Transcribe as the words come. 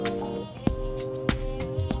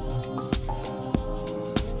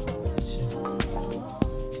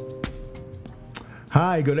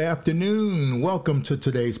Hi, good afternoon. Welcome to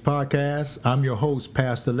today's podcast. I'm your host,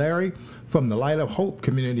 Pastor Larry, from the Light of Hope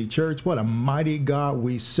Community Church. What a mighty God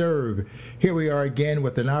we serve. Here we are again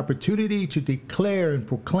with an opportunity to declare and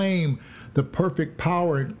proclaim the perfect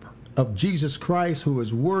power of Jesus Christ, who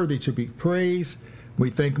is worthy to be praised. We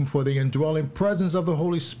thank Him for the indwelling presence of the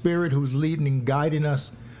Holy Spirit, who's leading and guiding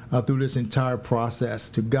us through this entire process.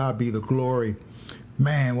 To God be the glory.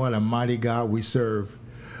 Man, what a mighty God we serve.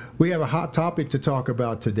 We have a hot topic to talk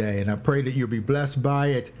about today, and I pray that you'll be blessed by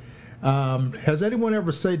it. Has anyone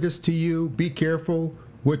ever said this to you? Be careful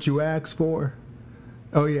what you ask for.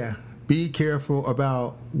 Oh yeah, be careful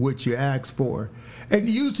about what you ask for. And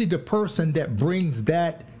usually the person that brings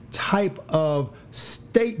that type of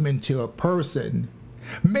statement to a person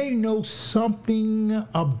may know something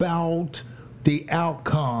about the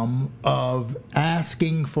outcome of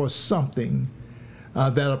asking for something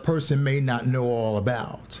that a person may not know all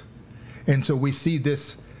about. And so we see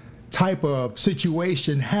this type of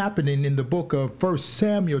situation happening in the book of 1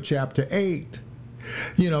 Samuel chapter 8.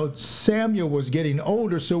 You know, Samuel was getting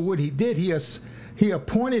older, so what he did, he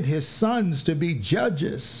appointed his sons to be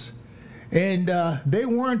judges. And they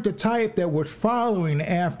weren't the type that were following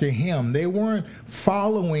after him. They weren't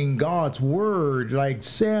following God's word like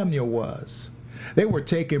Samuel was. They were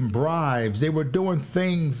taking bribes. They were doing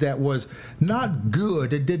things that was not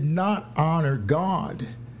good. It did not honor God.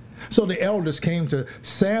 So the elders came to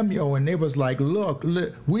Samuel and they was like, look,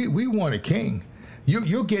 we want a king.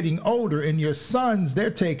 You're getting older, and your sons,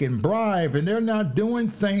 they're taking bribe and they're not doing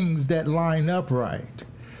things that line up right.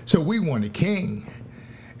 So we want a king.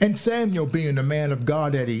 And Samuel, being the man of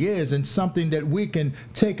God that he is, and something that we can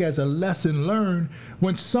take as a lesson learned,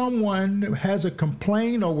 when someone has a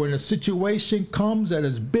complaint or when a situation comes that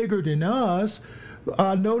is bigger than us,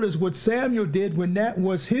 notice what Samuel did when that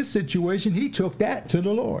was his situation. He took that to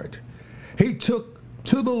the Lord. He took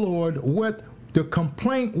to the Lord what the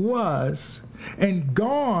complaint was, and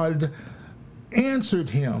God answered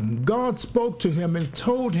him. God spoke to him and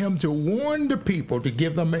told him to warn the people, to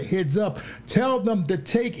give them a heads up, tell them to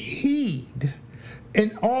take heed,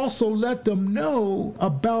 and also let them know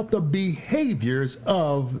about the behaviors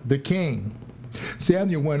of the king.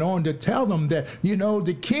 Samuel went on to tell them that, you know,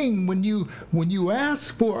 the king, when you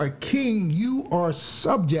ask for a king, you are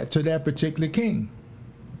subject to that particular king.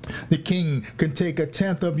 The king can take a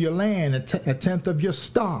tenth of your land, a tenth of your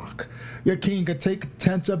stock. Your king can take a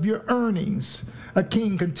tenth of your earnings. A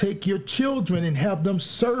king can take your children and have them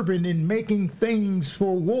serving and making things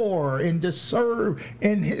for war and to serve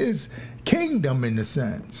in his kingdom, in a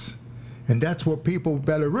sense. And that's what people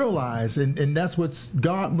better realize. And that's what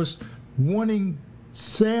God was wanting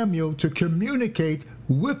Samuel to communicate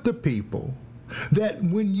with the people, that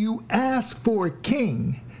when you ask for a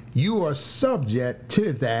king, you are subject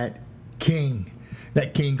to that king.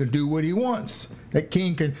 That king can do what he wants. That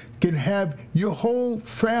king can have your whole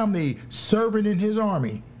family serving in his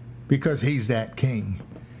army because he's that king.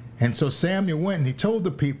 And so Samuel went and he told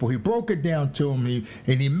the people, he broke it down to them,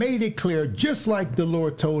 and he made it clear just like the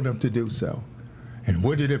Lord told him to do so. And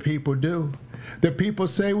what did the people do? The people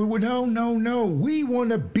say, well, no, we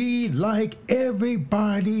want to be like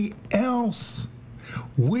everybody else.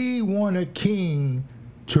 We want a king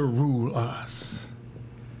to rule us.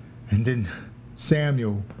 And then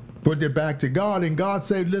Samuel put it back to God, and God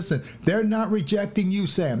said, listen, they're not rejecting you,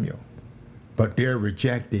 Samuel, but they're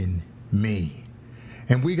rejecting me.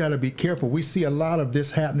 And we got to be careful. We see a lot of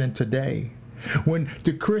this happening today. When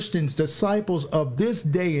the Christians, disciples of this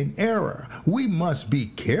day and era, we must be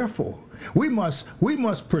careful. We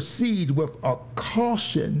must proceed with a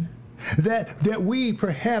caution that we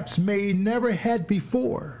perhaps may never had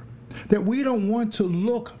before. That we don't want to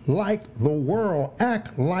look like the world,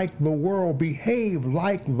 act like the world, behave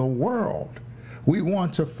like the world. We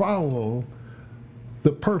want to follow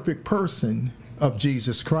the perfect person of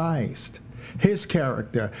Jesus Christ, his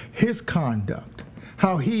character, his conduct,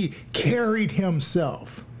 how he carried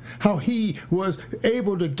himself, how he was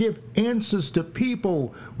able to give answers to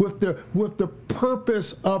people with the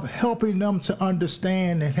purpose of helping them to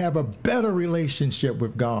understand and have a better relationship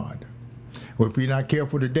with God. Or if we're not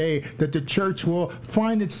careful today, that the church will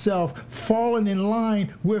find itself falling in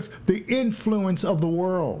line with the influence of the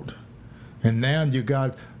world. And now you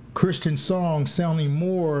got Christian songs sounding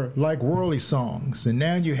more like worldly songs. And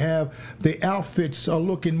now you have the outfits are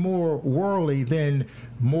looking more worldly than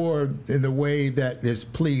more in the way that is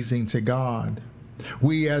pleasing to God.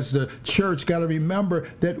 We as the church got to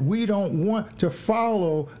remember that we don't want to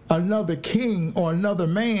follow another king or another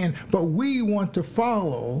man, but we want to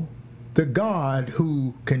follow the God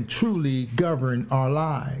who can truly govern our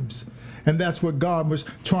lives. And that's what God was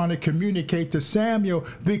trying to communicate to Samuel,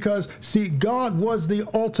 because, see, God was the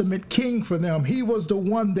ultimate king for them. He was the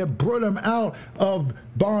one that brought them out of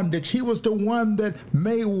bondage. He was the one that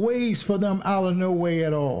made ways for them out of no way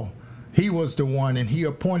at all. He was the one, and he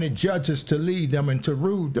appointed judges to lead them and to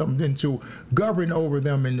rule them and to govern over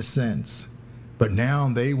them in a sense. But now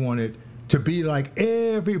they wanted to be like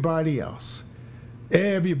everybody else.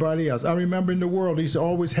 Everybody else. I remember in the world, they used to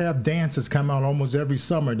always have dances come out almost every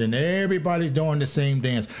summer. Then everybody's doing the same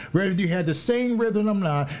dance. Whether you had the same rhythm or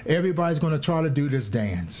not, everybody's going to try to do this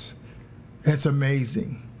dance. It's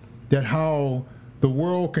amazing that how the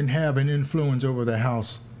world can have an influence over the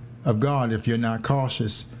house of God if you're not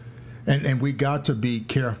cautious. And we got to be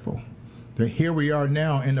careful. Here we are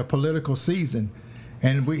now in a political season,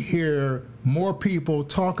 and we hear more people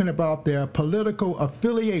talking about their political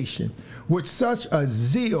affiliation with such a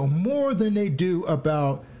zeal, more than they do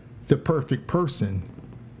about the perfect person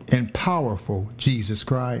and powerful Jesus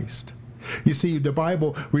Christ. You see, the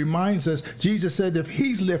Bible reminds us, Jesus said, if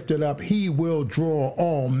he's lifted up, he will draw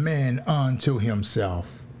all men unto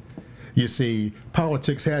himself. You see,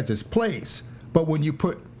 politics has its place, but when you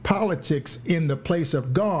put politics in the place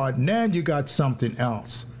of God, now you got something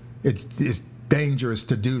else. It's dangerous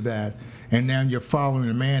to do that. And now you're following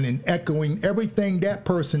a man and echoing everything that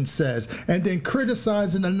person says, and then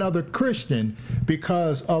criticizing another Christian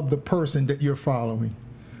because of the person that you're following.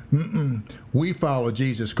 We follow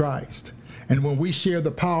Jesus Christ. And when we share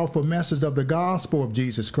the powerful message of the gospel of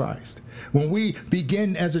Jesus Christ, when we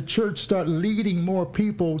begin as a church start leading more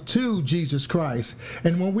people to Jesus Christ,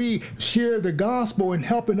 and when we share the gospel and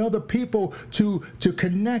helping other people to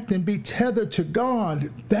connect and be tethered to God,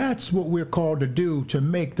 that's what we're called to do, to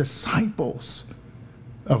make disciples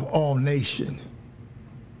of all nations.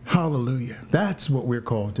 Hallelujah. That's what we're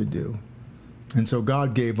called to do. And so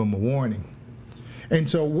God gave them a warning. And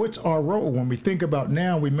so what's our role when we think about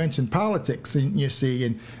now? We mentioned politics, and you see,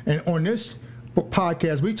 and on this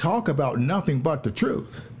podcast, we talk about nothing but the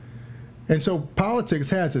truth. And so politics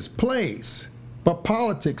has its place, but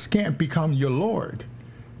politics can't become your Lord.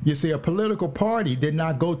 You see, a political party did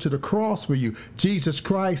not go to the cross for you. Jesus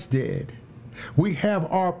Christ did. We have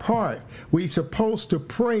our part. We're supposed to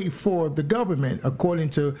pray for the government,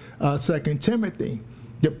 according to 2 Timothy.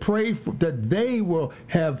 To pray that they will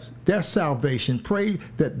have their salvation. Pray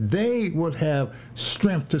that they will have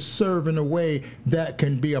strength to serve in a way that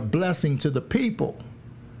can be a blessing to the people.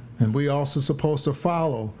 And we also supposed to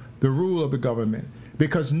follow the rule of the government,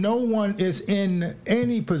 because no one is in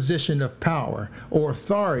any position of power or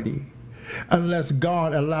authority unless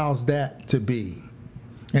God allows that to be.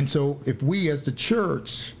 And so if we as the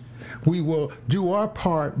church, we will do our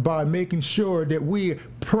part by making sure that we're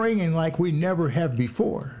praying like we never have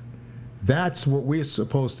before. That's what we're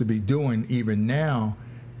supposed to be doing even now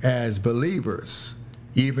as believers,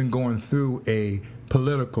 even going through a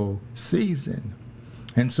political season.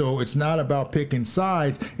 And so it's not about picking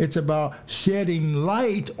sides. It's about shedding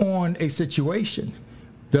light on a situation.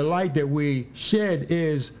 The light that we shed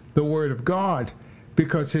is the Word of God,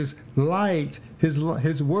 because His light,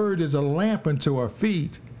 His Word is a lamp unto our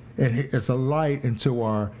feet, and it's a light into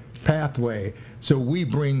our pathway. So we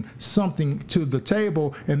bring something to the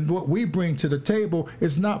table, and what we bring to the table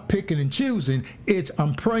is not picking and choosing. It's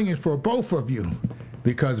I'm praying for both of you,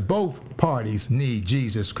 because both parties need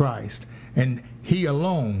Jesus Christ, and He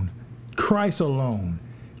alone, Christ alone,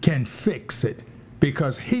 can fix it,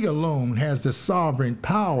 because He alone has the sovereign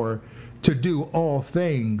power to do all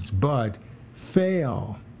things but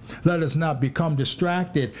fail. Let us not become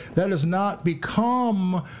distracted. Let us not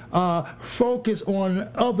become focused on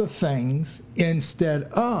other things instead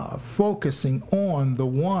of focusing on the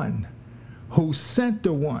one who sent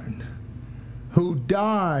the one who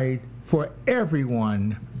died for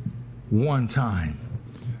everyone one time.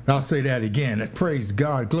 I'll say that again. Praise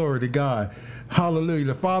God. Glory to God. Hallelujah.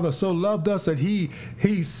 The Father so loved us that He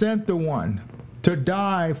sent the one to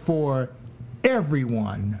die for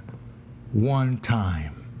everyone one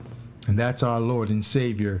time. And that's our Lord and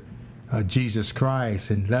Savior, Jesus Christ.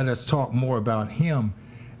 And let us talk more about Him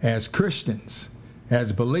as Christians,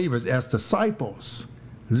 as believers, as disciples,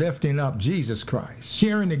 lifting up Jesus Christ,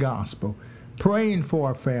 sharing the gospel, praying for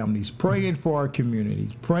our families, praying for our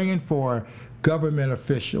communities, praying for government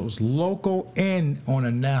officials, local and on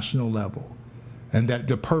a national level, and that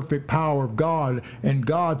the perfect power of God and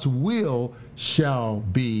God's will shall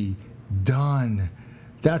be done.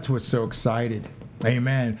 That's what's so exciting.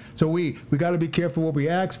 Amen. So we got to be careful what we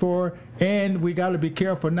ask for, and we got to be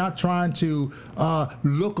careful not trying to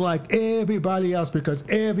look like everybody else because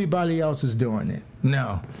everybody else is doing it.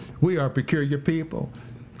 No, we are peculiar people.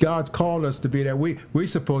 God's called us to be that. We're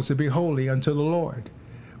supposed to be holy unto the Lord.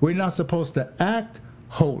 We're not supposed to act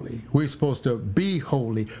holy. We're supposed to be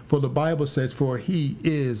holy. For the Bible says, for he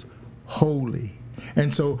is holy.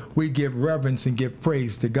 And so we give reverence and give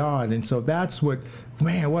praise to God. And so that's what,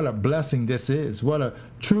 man, what a blessing this is. What a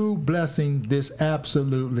true blessing this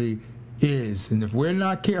absolutely is. And if we're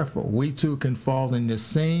not careful, we too can fall in the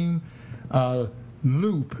same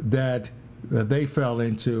loop that they fell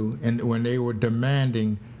into, and when they were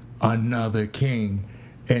demanding another king,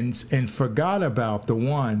 and forgot about the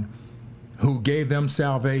one who gave them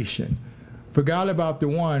salvation, forgot about the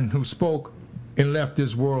one who spoke and left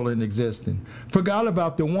this world in existence, forgot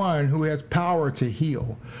about the one who has power to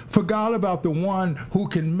heal, forgot about the one who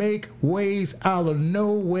can make ways out of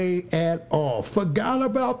no way at all, forgot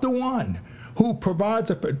about the one who provides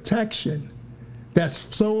a protection that's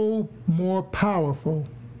so more powerful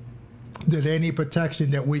than any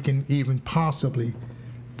protection that we can even possibly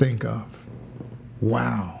think of.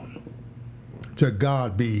 Wow. To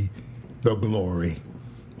God be the glory.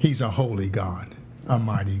 He's a holy God, a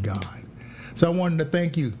mighty God. So I wanted to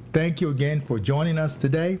thank you. Thank you again for joining us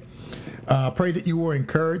today. Pray that you were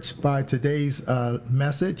encouraged by today's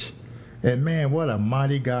message. And man, what a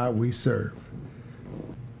mighty God we serve.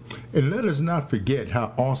 And let us not forget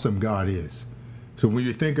how awesome God is. So when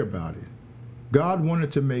you think about it, God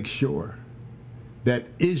wanted to make sure that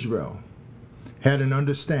Israel had an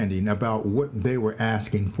understanding about what they were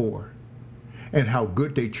asking for and how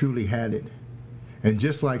good they truly had it. And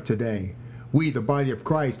just like today, we, the body of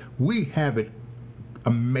Christ, we have it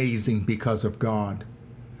amazing because of God.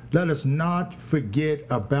 Let us not forget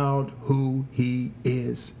about who he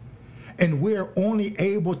is. And we're only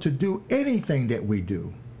able to do anything that we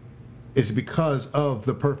do is because of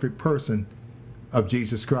the perfect person of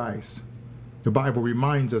Jesus Christ. The Bible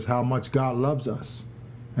reminds us how much God loves us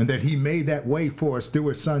and that he made that way for us through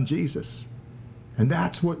his son Jesus. And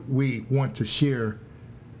that's what we want to share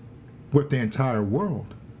with the entire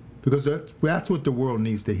world, because that's what the world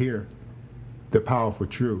needs to hear, the powerful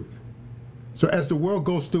truth. So as the world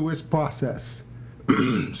goes through its process,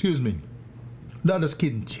 excuse me, let us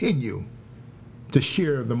continue to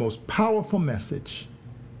share the most powerful message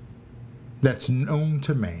that's known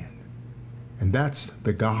to man. And that's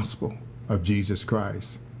the gospel of Jesus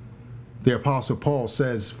Christ. The Apostle Paul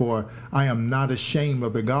says, for I am not ashamed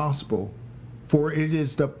of the gospel, for it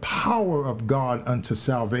is the power of God unto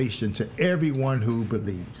salvation to everyone who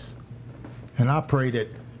believes. And I pray that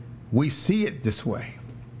we see it this way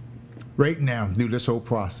right now through this whole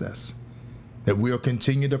process, that we'll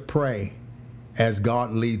continue to pray as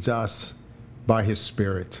God leads us by his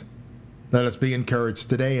Spirit. Let us be encouraged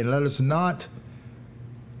today, and let us not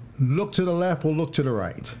look to the left or look to the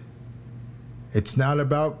right. It's not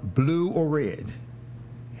about blue or red.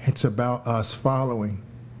 It's about us following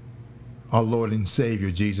our Lord and Savior,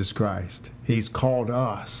 Jesus Christ. He's called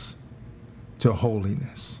us to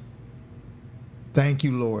holiness. Thank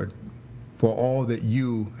you, Lord, for all that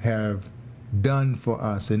you have done for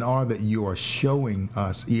us and all that you are showing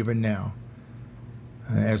us even now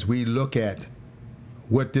as we look at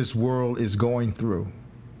what this world is going through,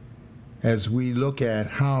 as we look at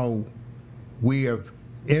how we have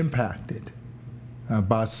impacted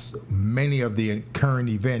by many of the current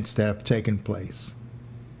events that have taken place.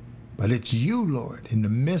 But it's you, Lord, in the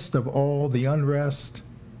midst of all the unrest,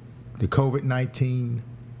 the COVID-19,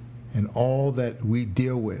 and all that we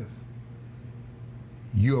deal with.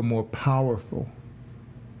 You are more powerful.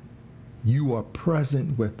 You are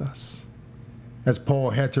present with us. As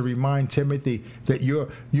Paul had to remind Timothy that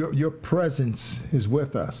your presence is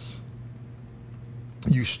with us.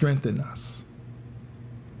 You strengthen us.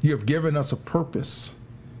 You have given us a purpose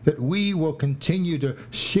that we will continue to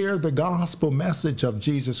share the gospel message of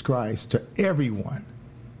Jesus Christ to everyone.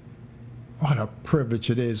 What a privilege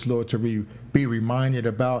it is, Lord, to be reminded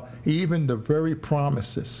about even the very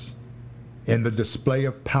promises and the display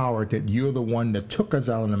of power that you're the one that took us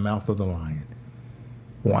out of the mouth of the lion.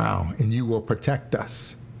 Wow, and you will protect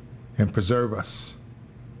us and preserve us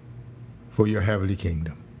for your heavenly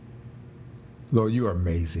kingdom. Lord, you are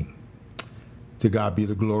amazing. To God be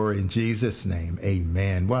the glory in Jesus' name.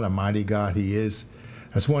 Amen. What a mighty God he is.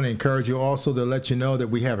 I just want to encourage you also to let you know that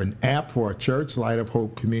we have an app for our church, Light of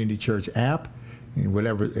Hope Community Church app. And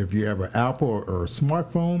whatever, if you have an Apple or a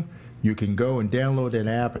smartphone, you can go and download that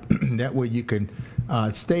app. That way you can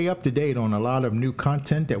stay up to date on a lot of new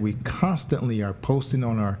content that we constantly are posting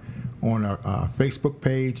on our Facebook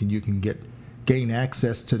page, and you can gain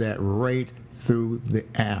access to that right through the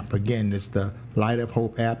app. Again, it's the Light of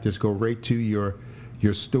Hope app. Just go right to your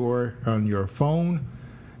store on your phone,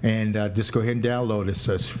 And just go ahead and download it.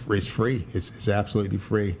 So it's free. It's absolutely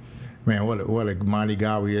free. Man, what a mighty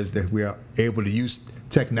God we is that we are able to use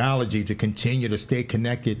technology to continue to stay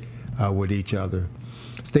connected with each other.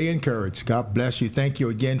 Stay encouraged. God bless you. Thank you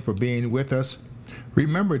again for being with us.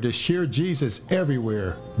 Remember to share Jesus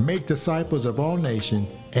everywhere, make disciples of all nations,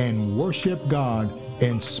 and worship God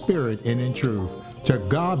in spirit and in truth. To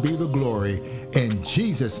God be the glory. In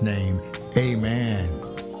Jesus' name, amen.